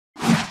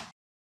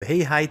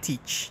HeyHi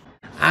teach.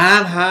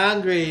 I'm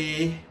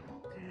hungry.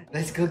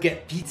 Let's go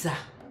get pizza.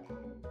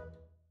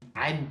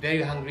 I'm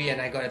very hungry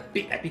and I got a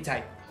big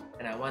appetite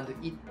and I want to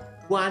eat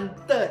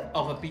 1/3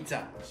 of a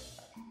pizza.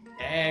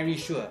 Very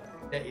sure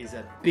that is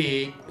a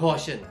big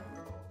portion.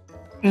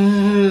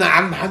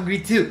 I'm hungry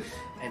too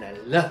and I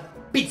love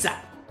pizza.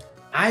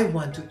 I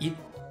want to eat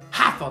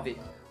half of it,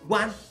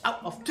 1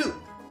 out of 2.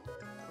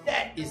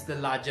 That is the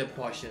larger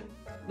portion,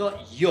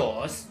 not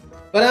yours.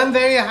 But I'm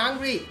very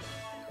hungry.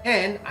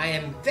 And I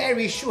am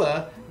very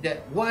sure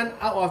that 1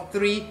 out of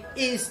 3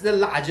 is the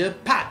larger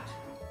part.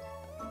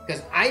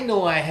 Because I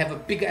know I have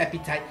a bigger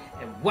appetite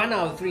and 1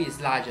 out of 3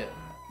 is larger.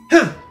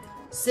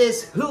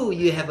 Says who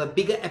you have a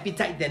bigger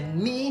appetite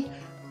than me?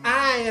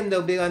 I am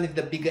the big one with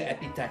the bigger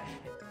appetite.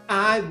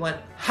 I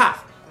want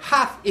half.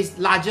 Half is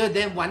larger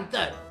than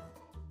 1/3.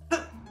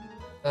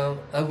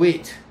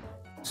 Wait.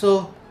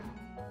 So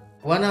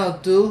 1 out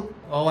of 2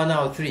 or 1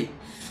 out of 3?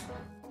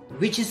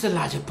 Which is the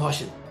larger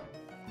portion?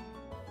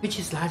 Which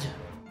is larger?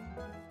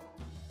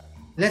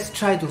 Let's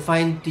try to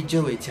find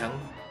Teacher Wei Qiang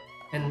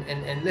and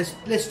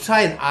let's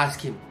try and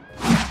ask him.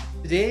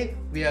 Today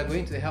we are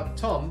going to help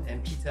Tom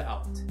and Peter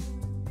out.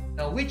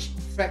 Now which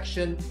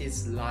fraction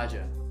is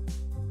larger?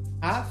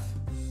 Half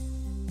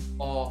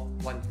or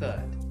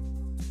 1/3?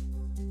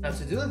 Now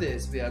to do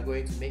this we are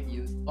going to make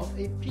use of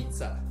a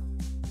pizza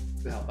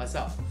to help us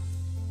out.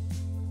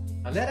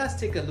 Now let us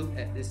take a look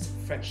at this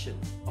fraction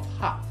of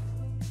half.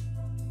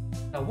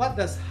 Now what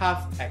does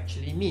half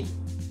actually mean?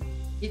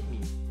 It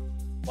means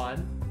 1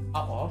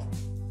 out of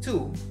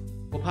 2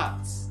 equal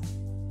parts.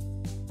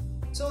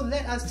 So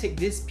let us take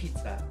this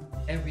pizza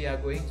and we are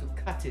going to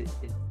cut it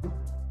into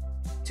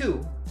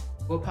 2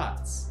 equal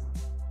parts.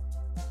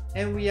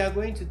 And we are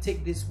going to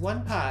take this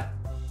one part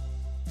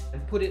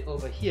and put it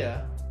over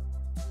here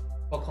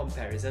for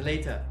comparison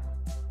later.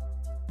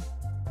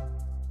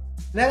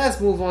 Let us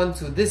move on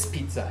to this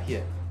pizza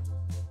here.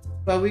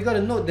 But we got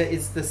to note that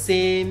it's the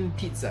same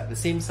pizza, the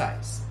same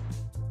size.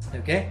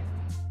 Okay?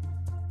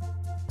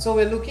 So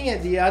we're looking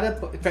at the other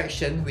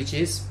fraction, which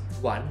is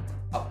 1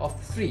 out of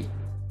 3,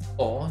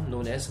 or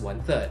known as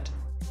 1/3.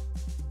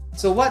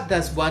 So what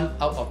does 1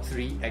 out of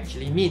 3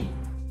 actually mean?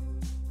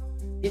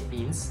 It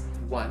means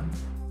 1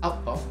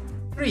 out of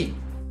 3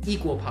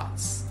 equal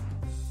parts.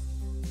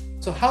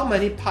 So how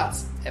many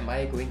parts am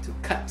I going to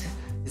cut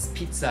this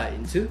pizza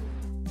into?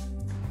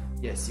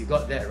 Yes, you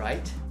got that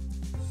right.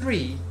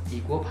 3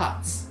 equal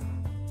parts.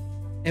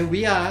 And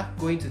we are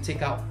going to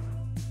take out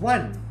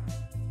 1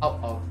 out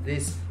of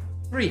these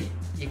 3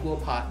 equal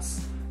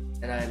parts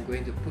and I am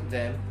going to put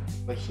them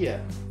over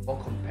here for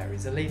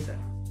comparison later.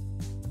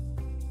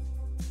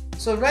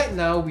 So right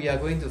now we are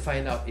going to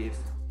find out if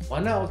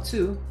 1 out of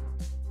 2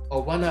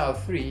 or 1 out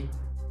of 3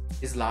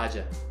 is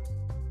larger.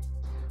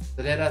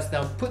 So let us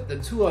now put the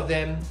two of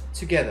them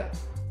together.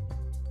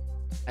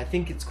 I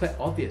think it's quite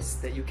obvious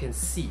that you can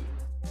see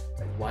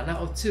that 1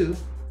 out of 2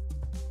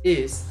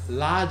 is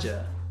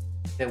larger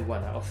than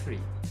 1 out of 3.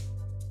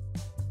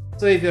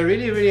 So if you're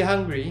really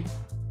hungry,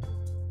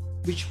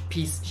 which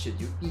piece should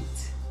you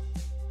eat?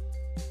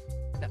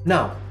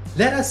 Now,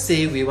 let us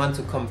say we want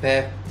to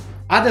compare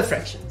other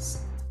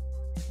fractions.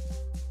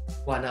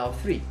 1 out of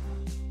 3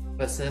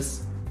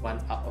 versus 1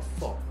 out of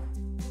 4.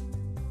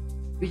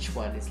 Which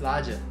one is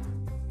larger?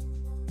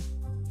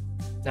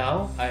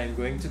 Now, I am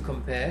going to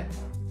compare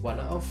 1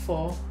 out of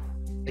 4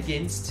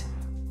 against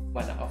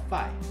 1 out of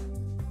 5.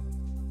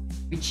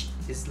 Which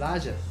is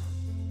larger?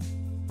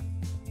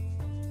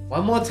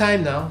 One more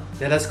time now,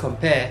 let us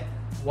compare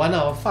 1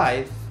 out of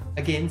 5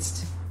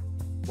 against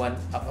 1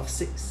 out of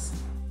 6.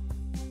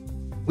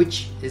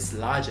 Which is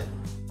larger?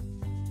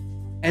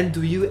 And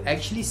do you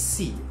actually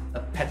see a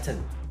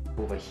pattern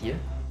over here?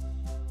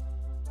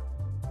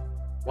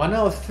 1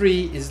 out of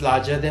 3 is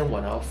larger than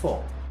 1 out of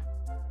 4.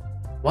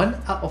 1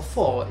 out of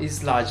 4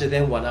 is larger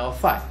than 1 out of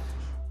 5.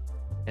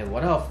 And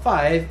 1 out of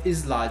 5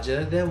 is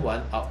larger than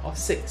 1 out of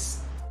 6.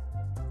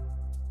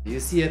 Do you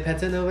see a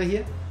pattern over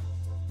here?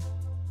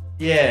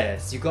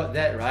 Yes, you got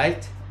that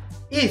right.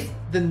 If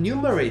the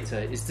numerator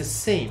is the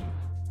same,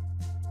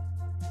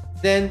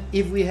 then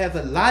if we have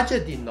a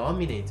larger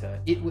denominator,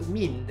 it would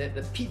mean that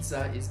the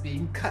pizza is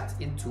being cut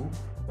into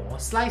more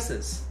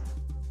slices.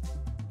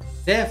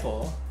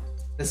 Therefore,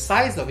 the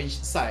size of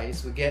each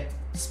slice will get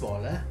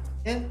smaller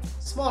and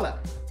smaller.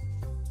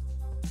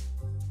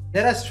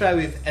 Let us try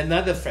with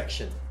another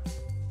fraction.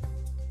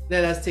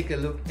 Let us take a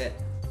look at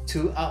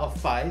 2 out of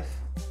 5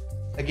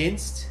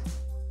 against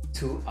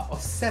 2 out of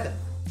 7.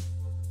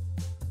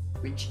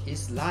 Which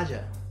is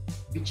larger?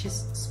 Which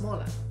is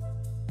smaller?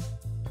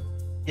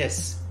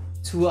 Yes,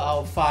 2 out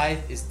of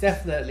 5 is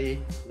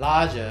definitely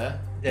larger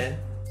than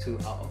 2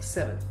 out of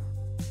 7.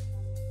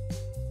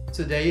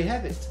 So there you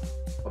have it,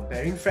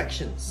 comparing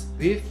fractions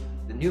with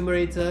the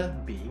numerator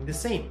being the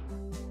same.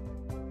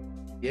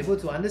 To be able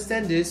to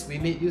understand this, we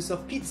made use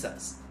of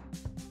pizzas.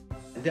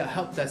 And that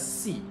helped us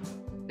see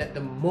that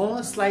the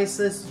more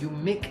slices you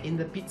make in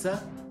the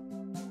pizza,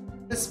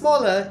 the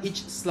smaller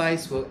each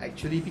slice will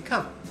actually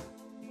become.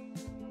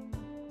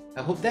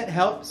 I hope that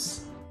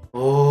helps.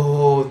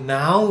 Oh,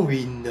 now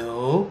we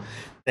know.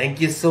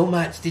 Thank you so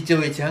much, Teacher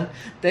Wei Chang.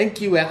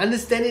 Thank you, I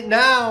understand it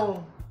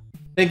now.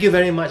 Thank you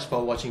very much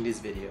for watching this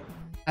video.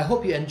 I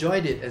hope you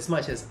enjoyed it as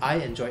much as I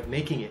enjoyed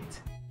making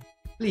it.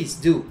 Please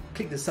do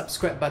click the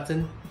subscribe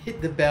button,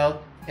 hit the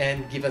bell,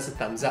 and give us a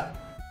thumbs up.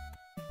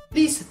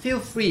 Please feel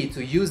free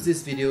to use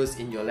these videos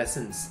in your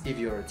lessons if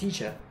you're a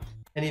teacher.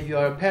 And if you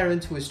are a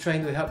parent who is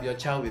trying to help your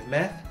child with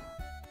math,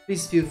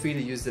 please feel free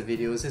to use the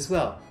videos as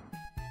well.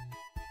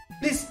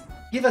 Please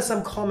give us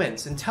some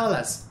comments and tell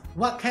us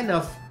what kind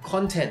of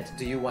content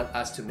do you want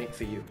us to make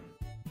for you.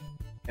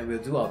 And we'll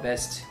do our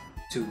best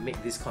to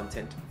make this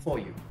content for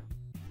you.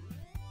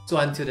 So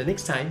until the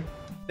next time,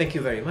 thank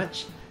you very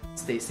much.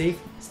 Stay safe,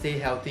 stay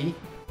healthy.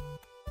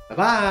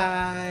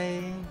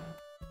 Bye-bye!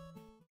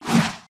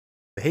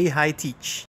 HeyHi Teach.